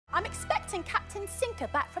I'm expecting Captain Sinker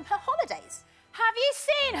back from her holidays. Have you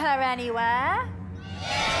seen her anywhere?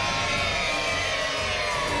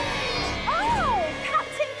 Oh,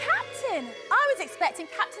 Captain! I was expecting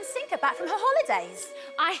Captain Sinker back from her holidays.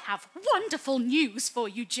 I have wonderful news for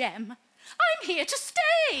you, Gem. I'm here to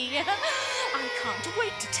stay. I can't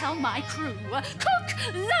wait to tell my crew.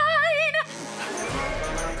 Cook line!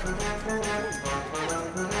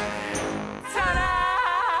 Ta-da!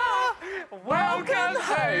 Welcome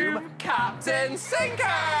home, Captain Sinker!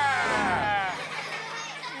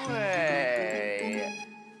 Wait,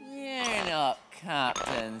 you're not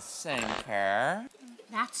Captain Sinker.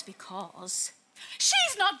 That's because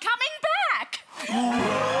she's not coming back.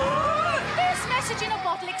 This message in a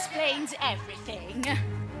bottle explains everything.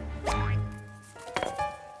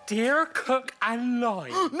 Dear Cook and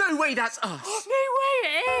Line. No way, that's us. No way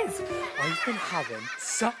it is! I've been having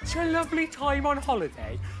such a lovely time on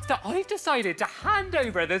holiday that I've decided to hand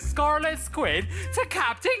over the Scarlet Squid to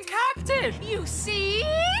Captain. You see?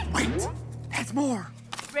 Wait, there's more.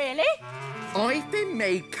 Really? I've been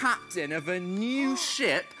made captain of a new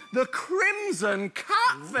ship, the Crimson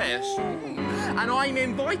Catfish. And I'm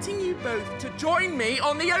inviting you both to join me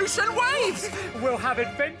on the ocean waves. We'll have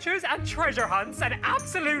adventures and treasure hunts and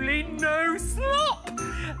absolutely no slop.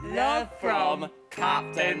 Love from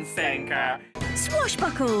Captain Sinker.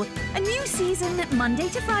 Swashbuckle, a new season Monday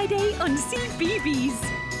to Friday on CBeebies.